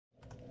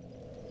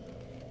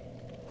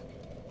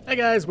Hey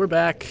guys, we're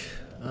back.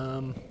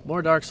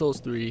 More Dark Souls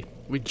 3.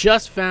 We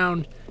just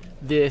found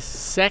this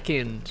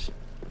second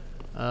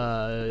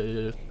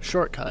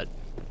shortcut.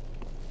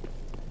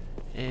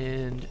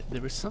 And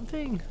there was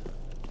something...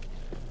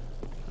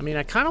 I mean,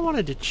 I kind of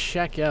wanted to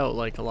check out,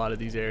 like, a lot of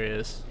these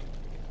areas.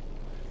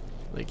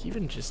 Like,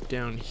 even just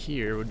down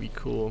here would be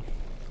cool.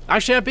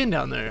 Actually, I've been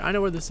down there. I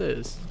know where this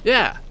is.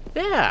 Yeah!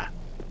 Yeah!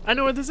 I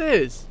know where this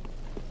is!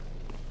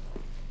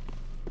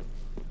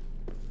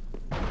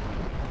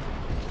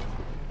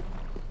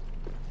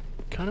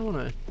 Kind of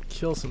want to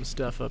kill some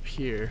stuff up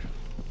here.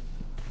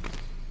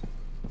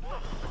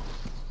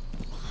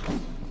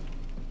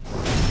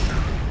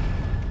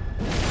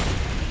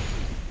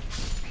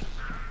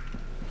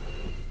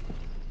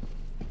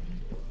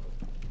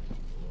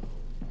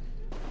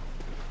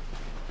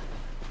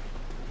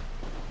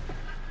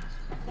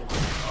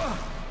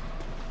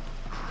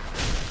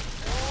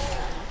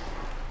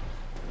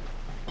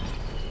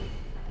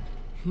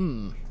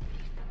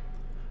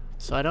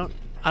 So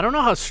I don't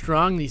know how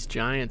strong these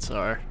giants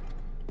are.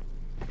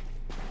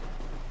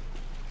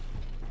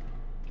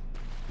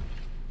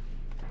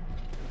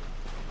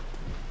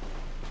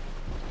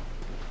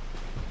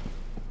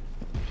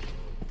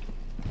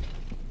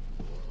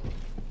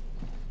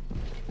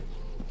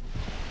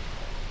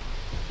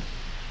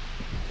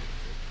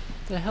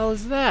 The hell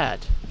is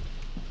that?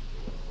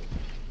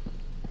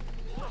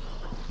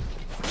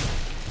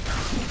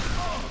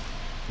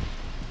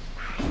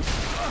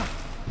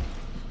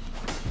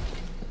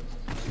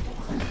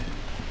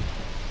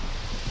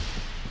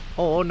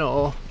 Oh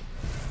no.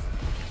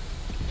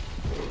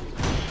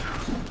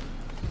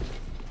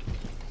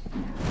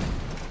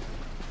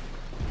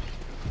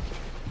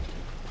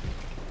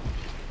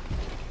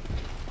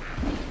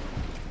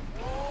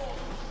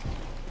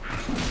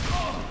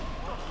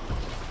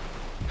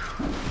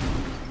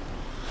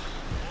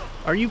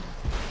 Are you...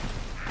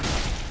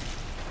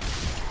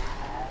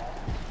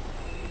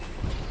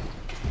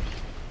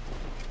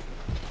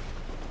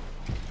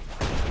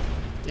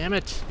 Damn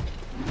it.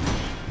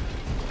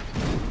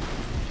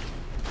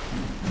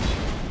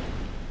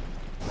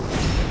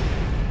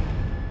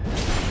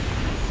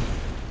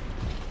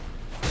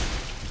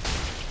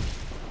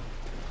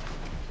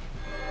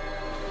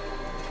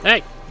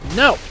 Hey,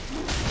 no!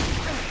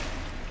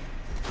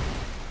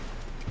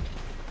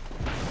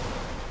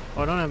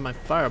 Oh, I don't have my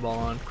fireball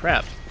on.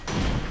 Crap.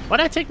 Why'd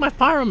I take my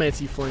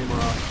pyromancy flame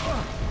off?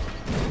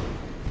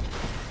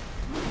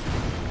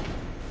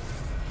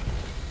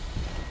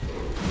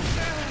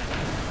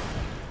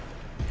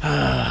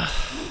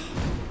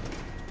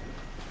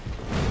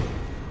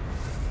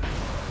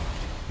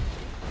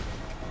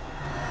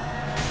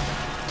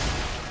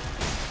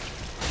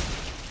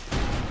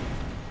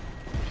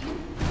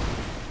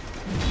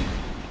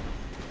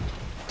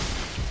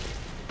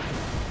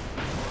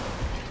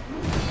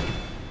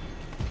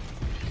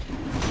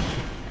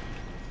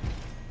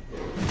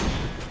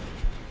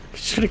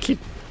 Just gonna keep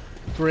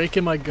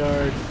breaking my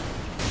guard.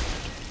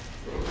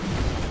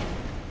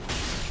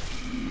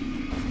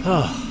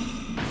 Oh.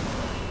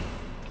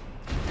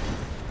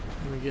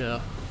 There we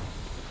go.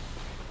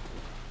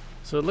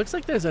 So it looks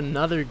like there's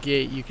another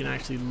gate you can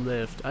actually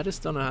lift. I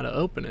just don't know how to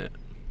open it.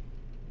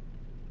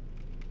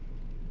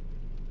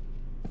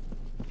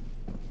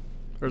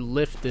 Or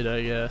lift it,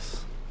 I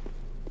guess.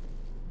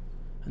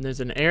 And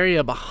there's an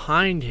area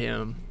behind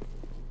him.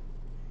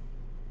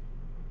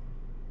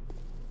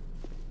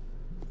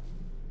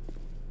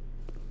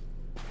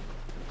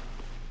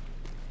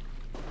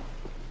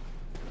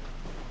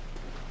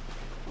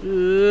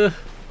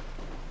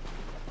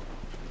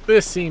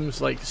 This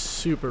seems like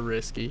super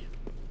risky.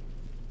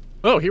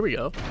 Oh, here we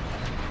go.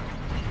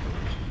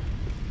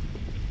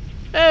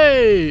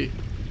 Hey!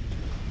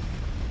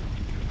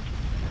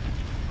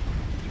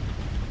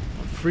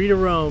 I'm free to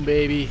roam,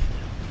 baby.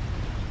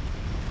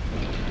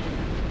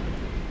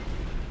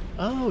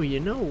 Oh,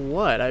 you know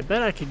what? I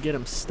bet I could get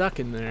him stuck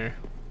in there.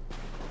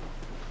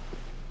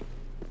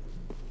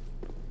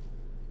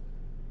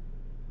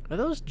 Are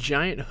those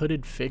giant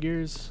hooded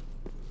figures?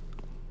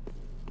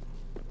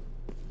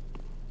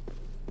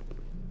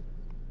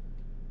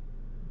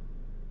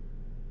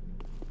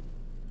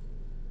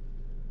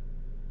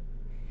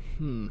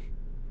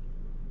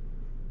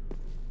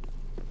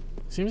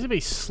 Seems to be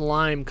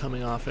slime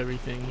coming off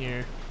everything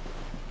here.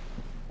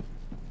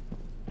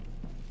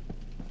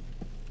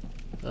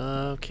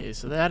 Okay,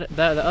 so that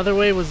the other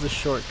way was the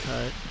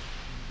shortcut.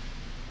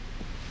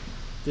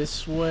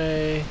 This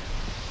way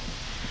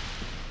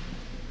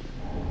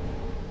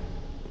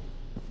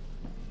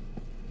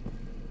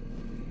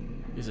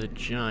is a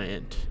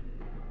giant.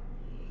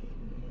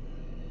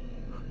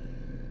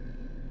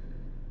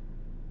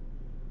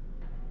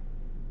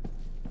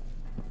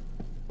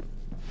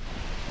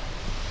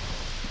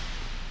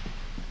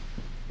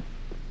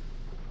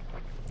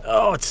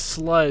 Oh, it's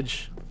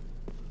sludge.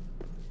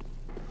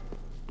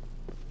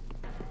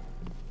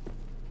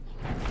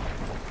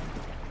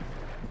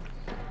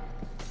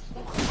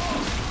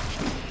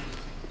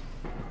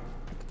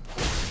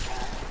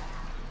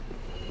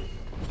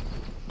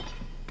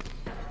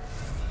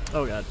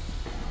 Oh god.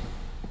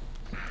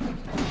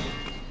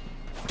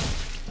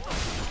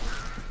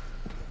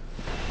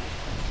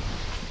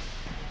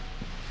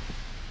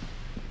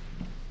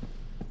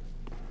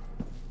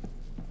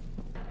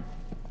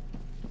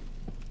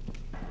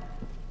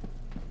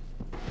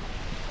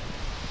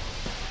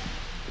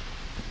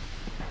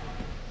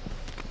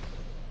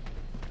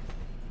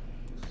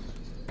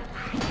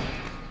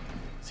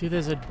 See,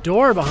 there's a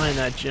door behind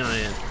that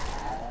giant.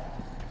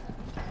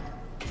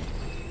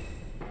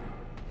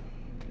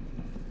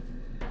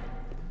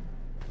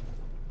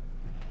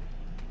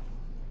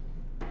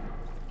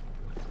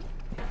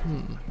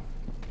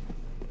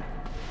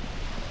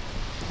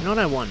 You know what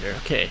I wonder?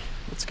 Okay,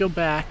 let's go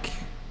back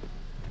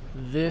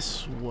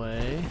this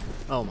way.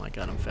 Oh my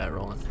god, I'm fat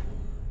rolling.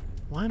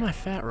 Why am I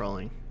fat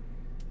rolling?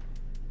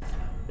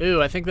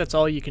 Ooh, I think that's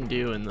all you can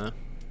do in the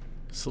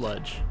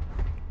sludge.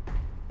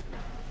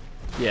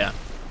 Yeah.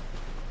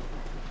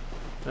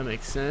 That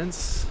makes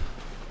sense.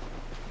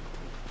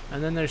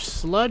 And then there's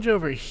sludge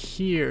over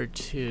here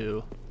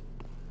too.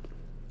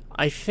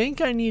 I think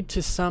I need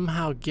to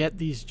somehow get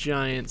these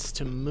giants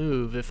to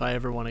move if I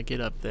ever want to get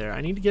up there.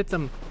 I need to get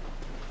them...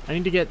 I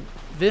need to get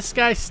this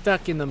guy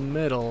stuck in the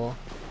middle,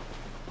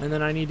 and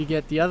then I need to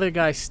get the other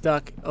guy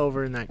stuck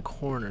over in that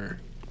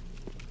corner.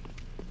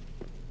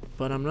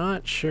 But I'm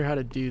not sure how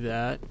to do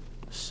that.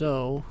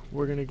 So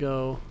we're gonna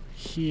go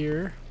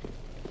here,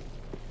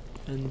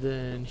 and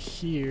then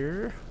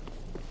here.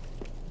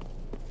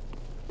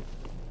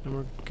 And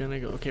we're gonna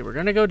go, okay, we're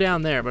gonna go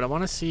down there, but I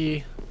wanna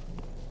see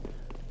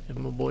if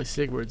my boy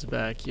Sigward's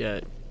back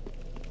yet.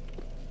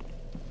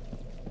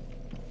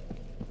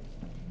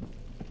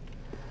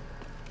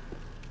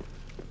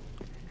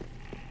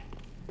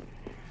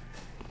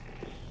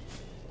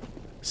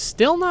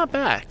 Still not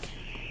back.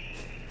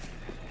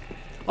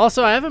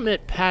 Also, I haven't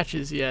met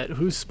Patches yet,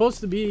 who's supposed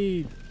to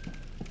be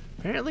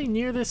apparently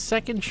near this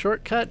second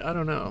shortcut. I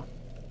don't know.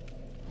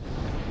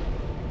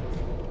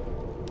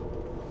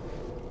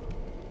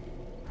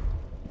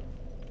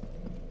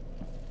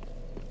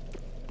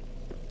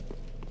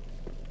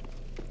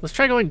 Let's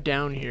try going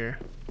down here.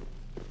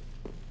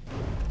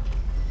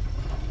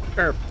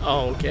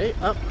 Oh, okay.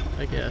 Up,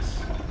 I guess.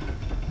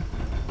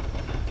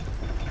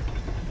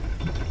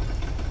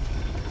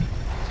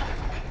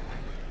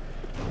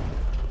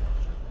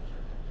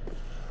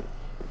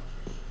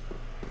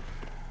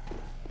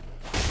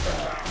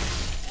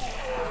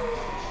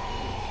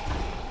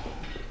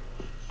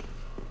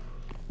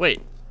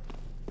 Wait.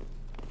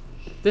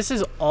 This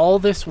is all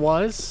this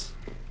was?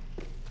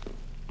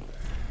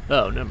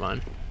 Oh, never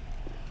mind.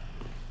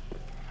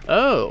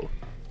 Oh.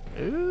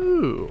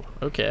 Ooh.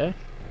 Okay.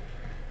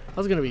 I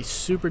was gonna be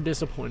super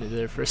disappointed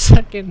there for a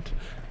second.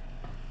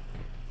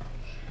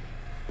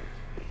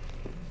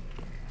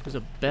 There's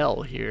a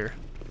bell here.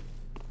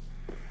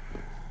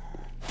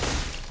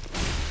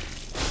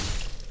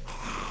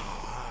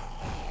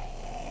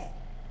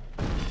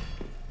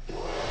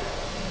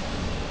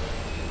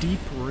 Deep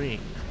ring.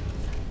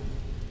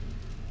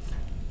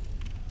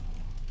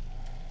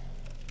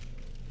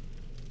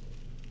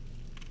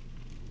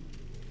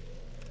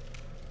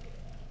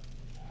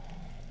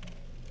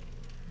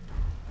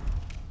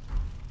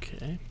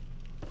 Okay.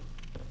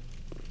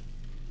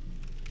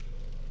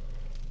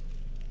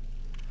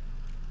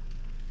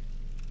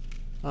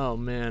 Oh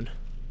man.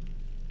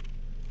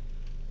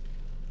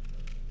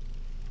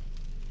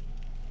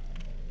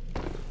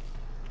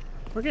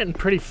 We're getting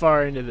pretty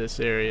far into this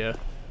area.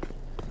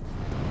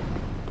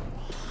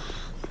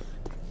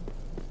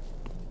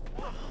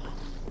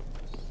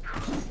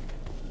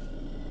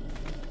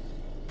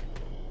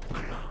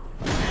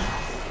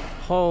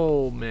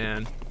 Oh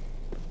man.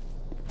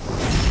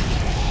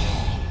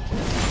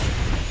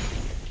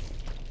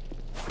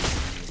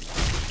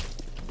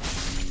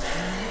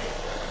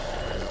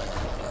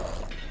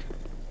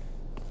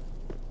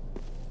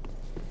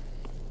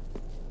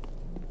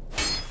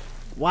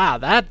 Wow,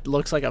 that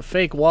looks like a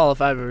fake wall if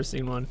I've ever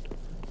seen one.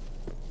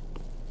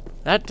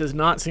 That does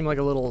not seem like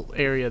a little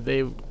area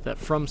that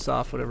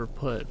FromSoft would ever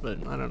put,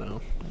 but I don't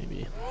know,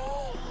 maybe.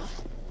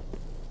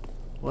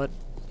 What?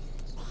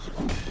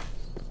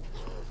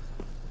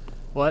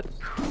 What?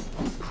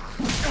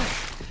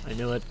 I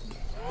knew it.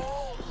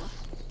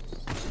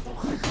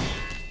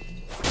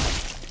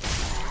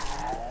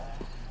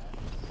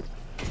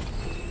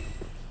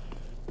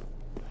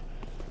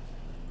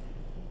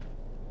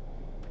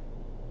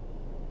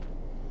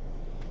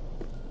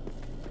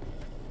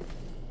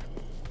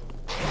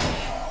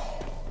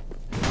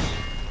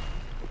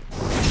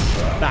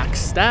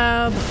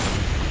 Backstab.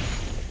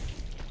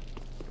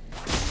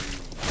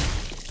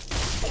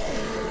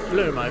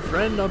 Hello, my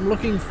friend. I'm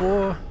looking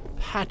for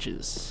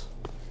Patches.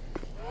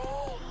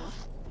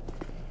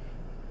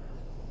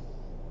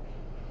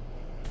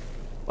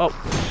 Oh.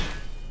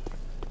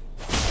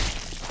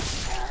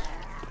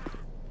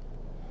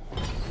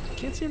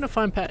 Can't seem to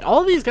find Pat.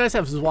 All of these guys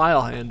have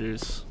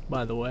Zweilhanders,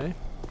 by the way.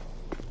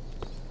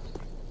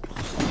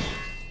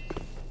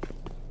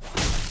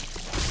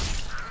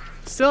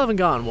 Still haven't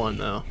gotten one,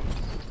 though.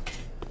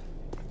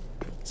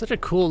 Such a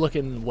cool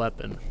looking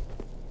weapon.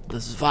 The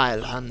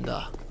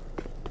Zweilhander.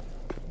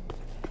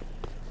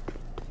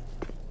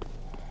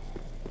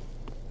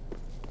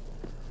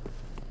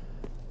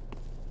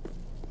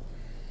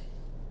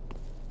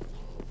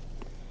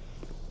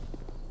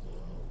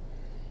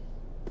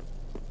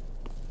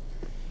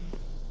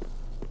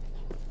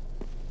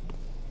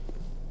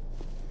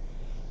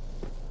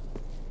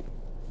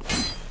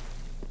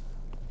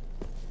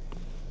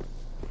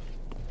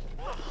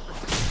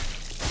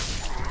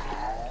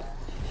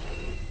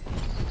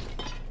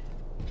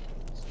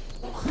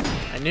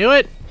 I knew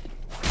it!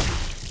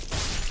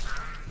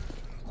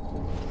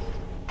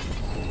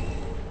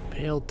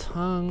 Pale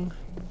tongue.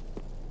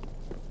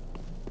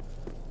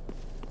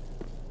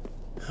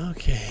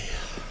 Okay,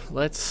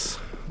 let's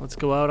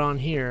go out on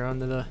here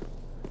onto the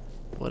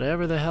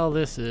whatever the hell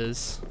this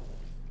is.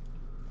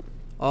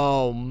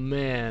 Oh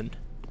man.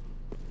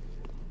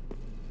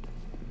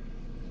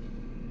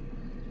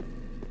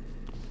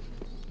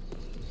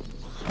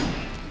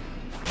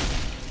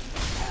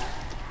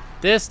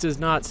 This does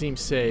not seem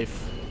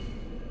safe.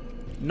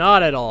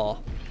 Not at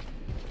all.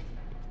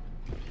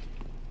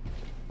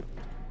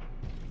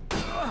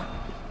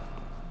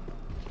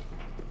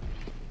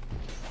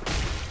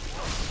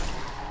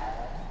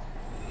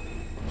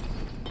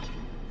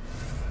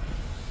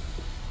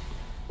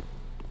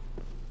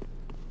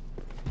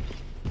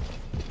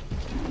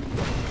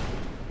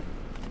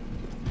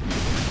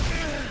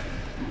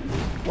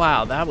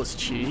 Wow, that was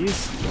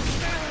cheese.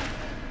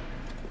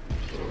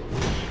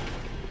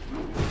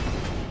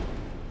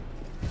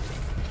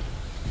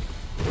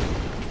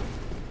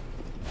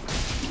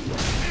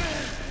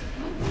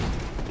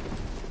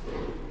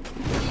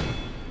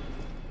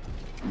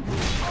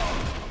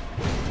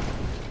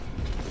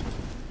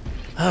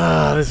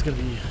 Ah, this is gonna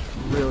be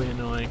really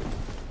annoying.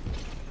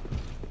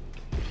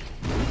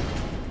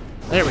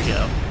 There we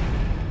go.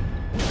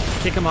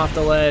 Kick him off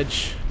the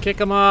ledge.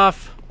 Kick him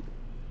off.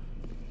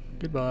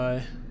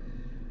 Goodbye.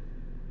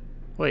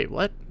 Wait,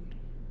 what?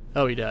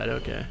 Oh, he died.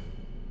 Okay.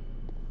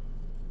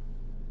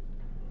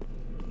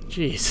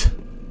 Jeez.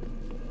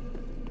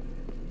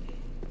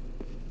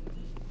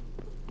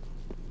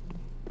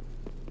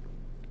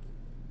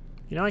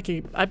 You know,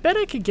 I bet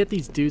I could get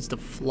these dudes to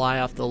fly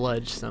off the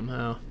ledge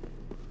somehow.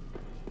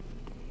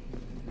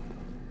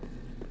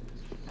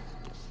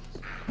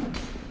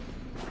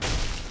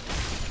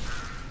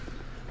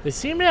 They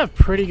seem to have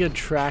pretty good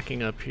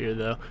tracking up here,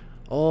 though.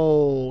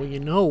 Oh, you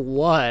know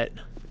what?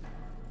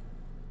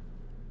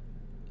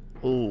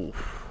 Ooh.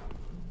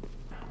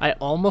 I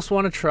almost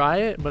want to try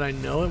it, but I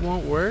know it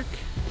won't work.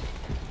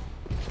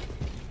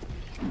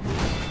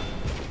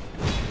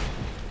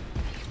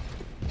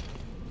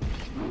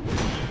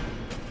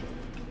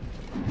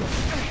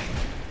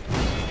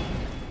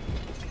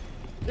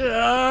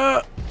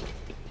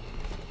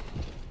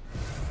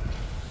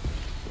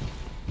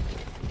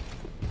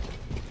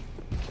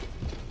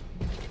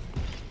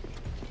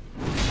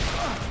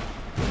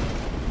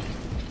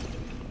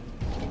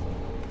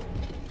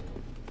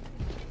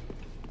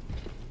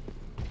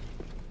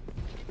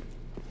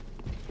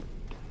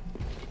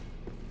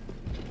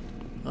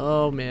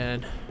 Oh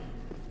man.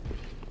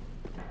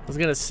 I was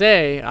gonna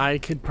say, I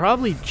could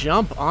probably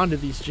jump onto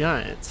these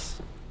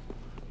giants.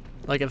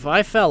 Like if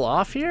I fell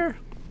off here?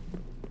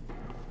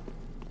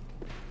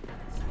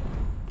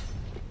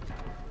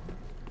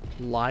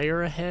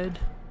 Liar ahead?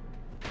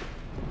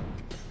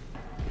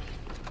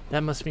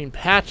 That must mean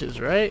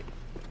patches, right?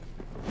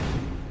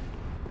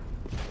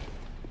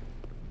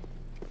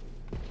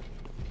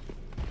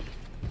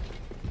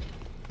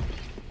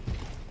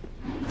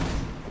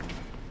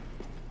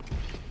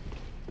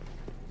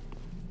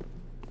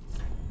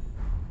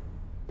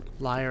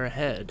 Liar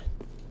ahead.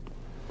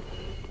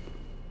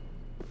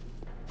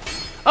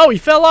 Oh, he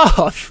fell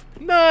off!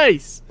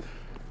 Nice!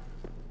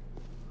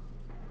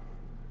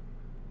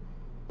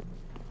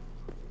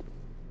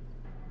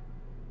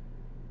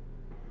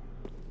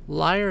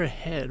 Liar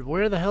ahead.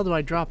 Where the hell do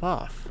I drop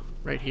off?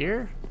 Right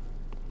here?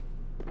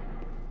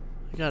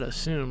 I gotta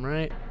assume,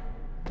 right?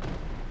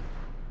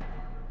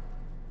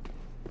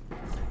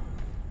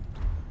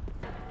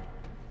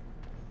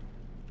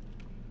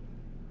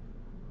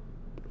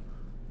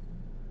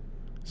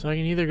 So I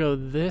can either go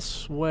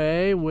this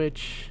way,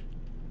 which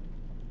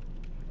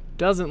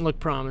doesn't look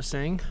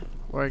promising,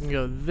 or I can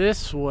go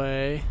this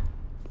way,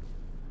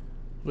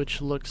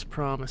 which looks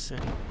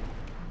promising.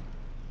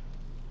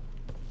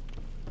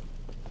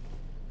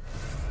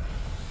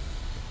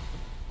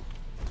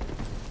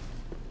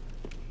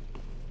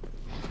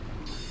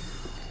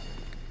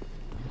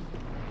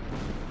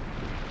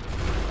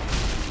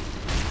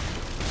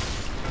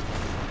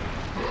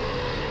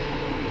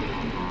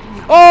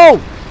 Oh!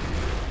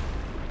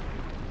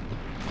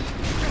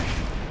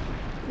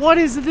 What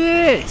is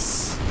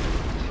this?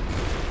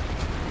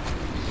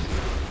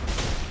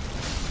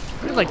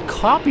 They're like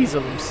copies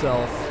of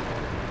himself.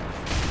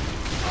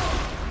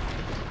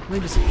 They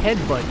just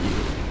headbutt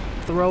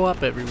you. Throw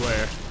up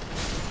everywhere.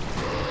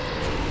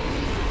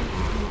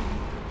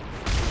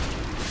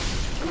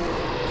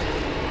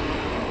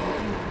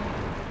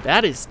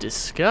 That is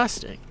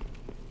disgusting.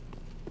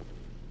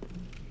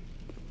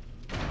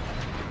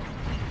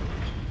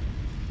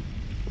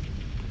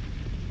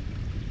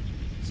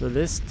 So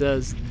this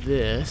does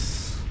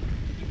this.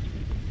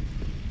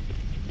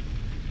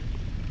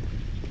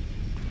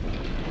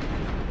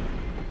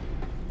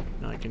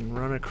 Now I can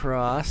run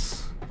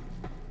across.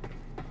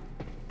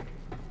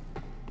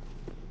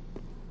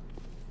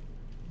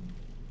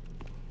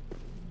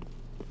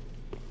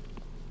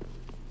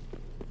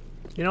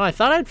 You know, I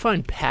thought I'd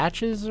find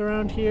patches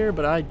around here,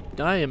 but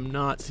I am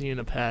not seeing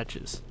the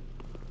patches.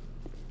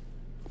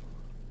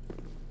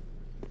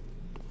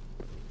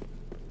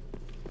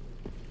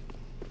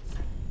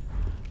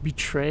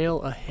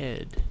 Betrayal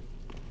ahead.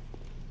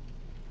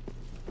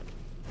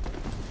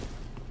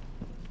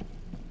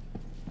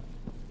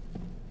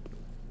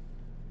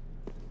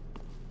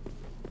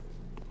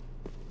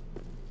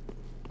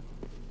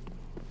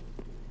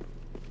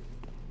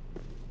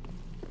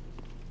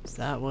 It's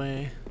that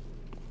way.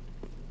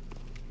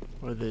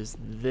 Or there's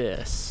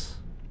this.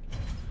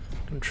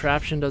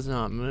 Contraption does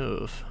not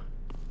move.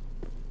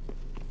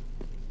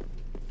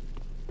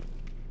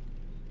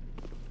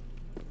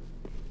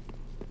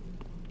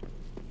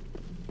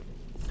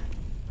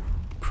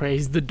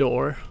 Praise the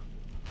door.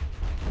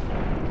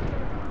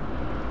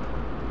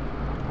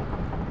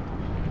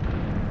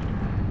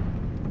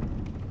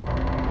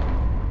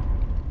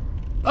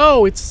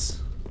 Oh, it's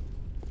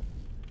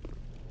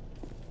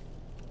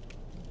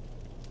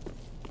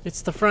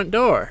the front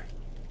door.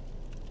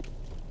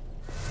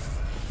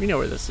 We know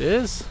where this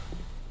is.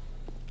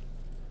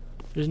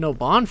 There's no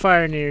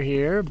bonfire near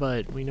here,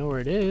 but we know where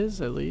it is,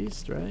 at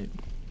least, right?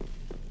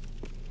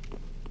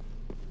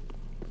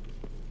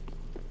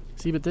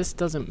 See, but this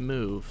doesn't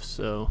move,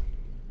 so...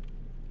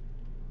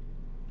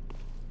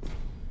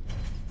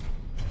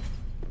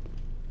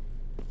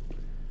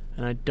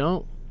 And I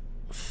don't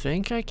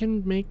think I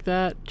can make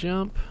that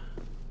jump.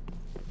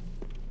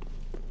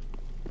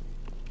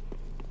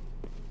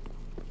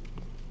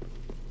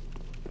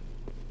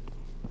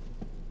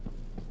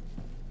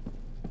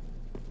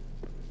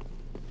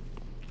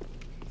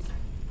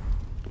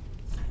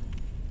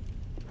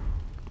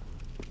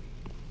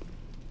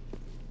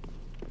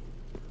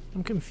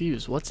 I'm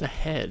confused. What's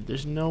ahead?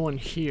 There's no one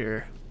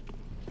here.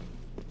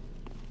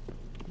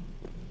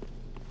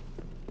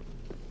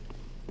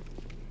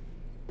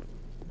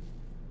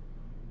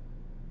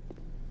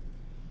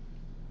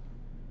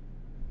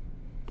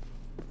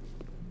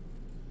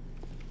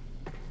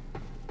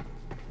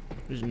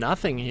 There's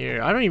nothing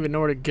here. I don't even know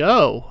where to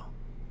go.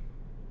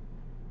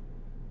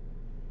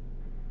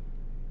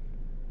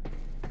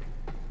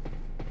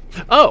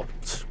 Oh,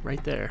 it's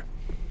right there.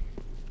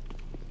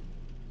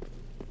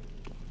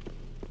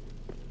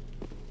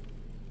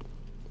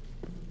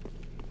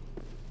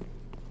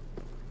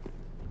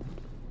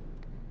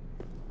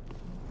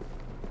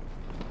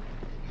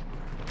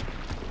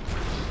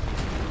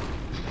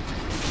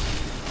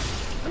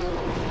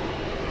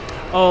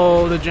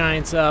 Oh, the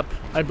giant's up.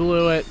 I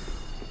blew it.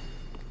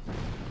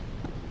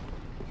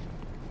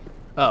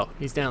 Oh,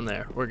 he's down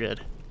there. We're good.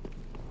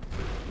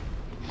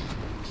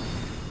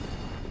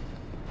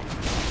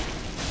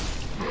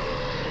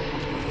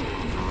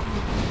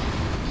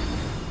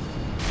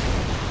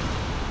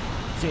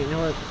 Okay, you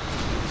know what?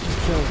 Let's just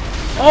kill him.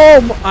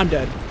 Oh, I'm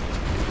dead.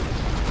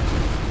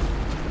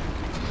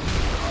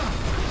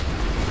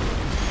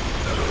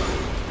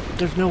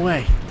 There's no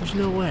way. There's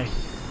no way.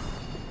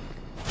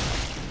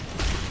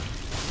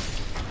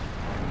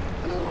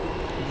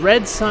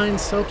 Red sign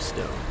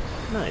soapstone.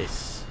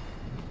 Nice.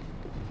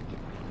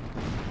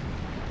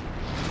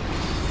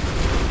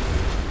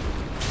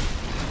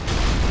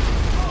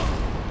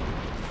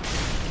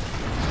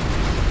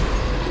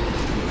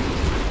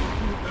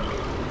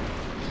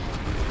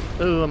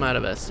 Ooh, I'm out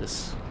of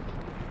Estus.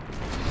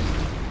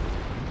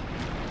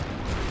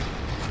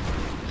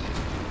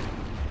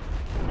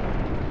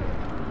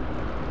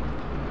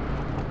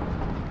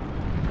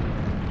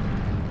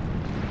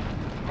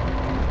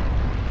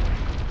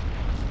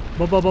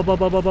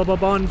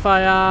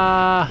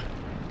 Bonfire!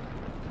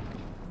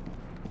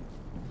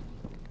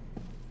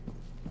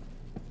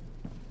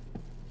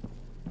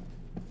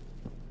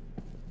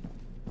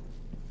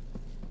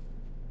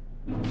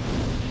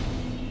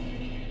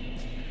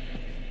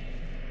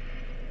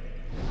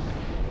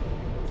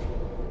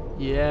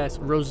 Yes,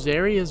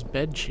 Rosaria's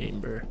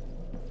bedchamber.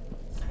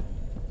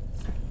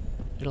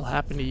 It'll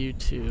happen to you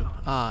too.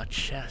 Ah,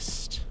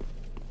 chest.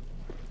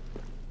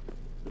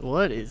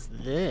 What is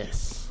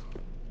this?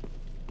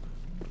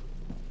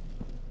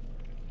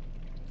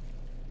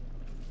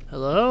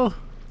 Hello?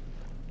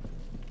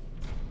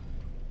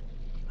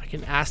 I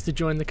can ask to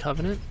join the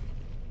Covenant?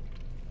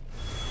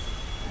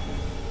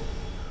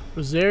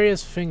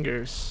 Rosaria's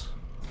fingers.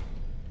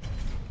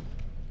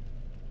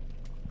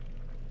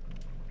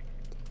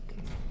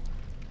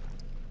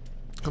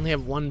 I only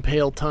have one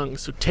pale tongue,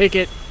 so take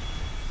it!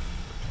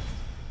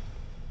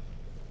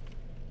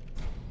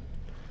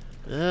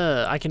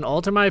 I can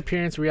alter my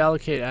appearance,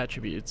 reallocate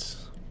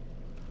attributes.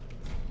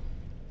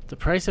 The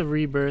price of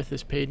rebirth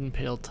is paid in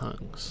pale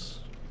tongues.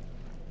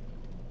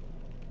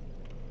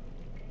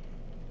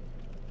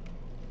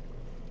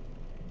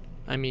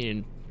 I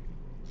mean,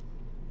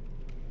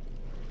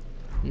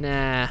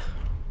 nah.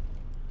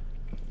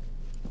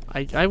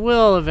 I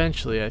will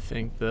eventually, I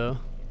think, though.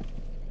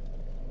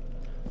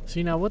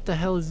 See, now what the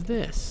hell is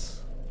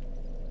this?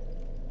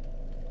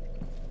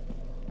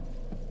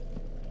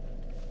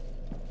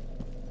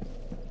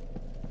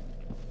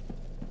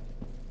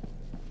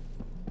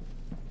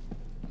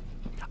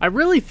 I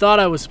really thought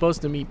I was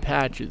supposed to meet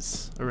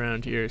Patches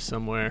around here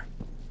somewhere.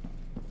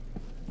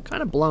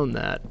 Kind of blown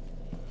that.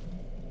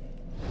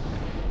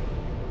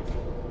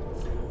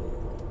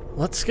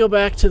 Let's go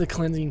back to the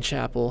cleansing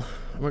chapel.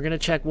 And we're gonna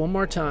check one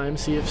more time,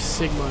 see if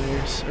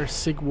Sigmeyer's or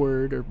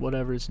Sigward or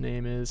whatever his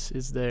name is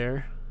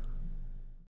there.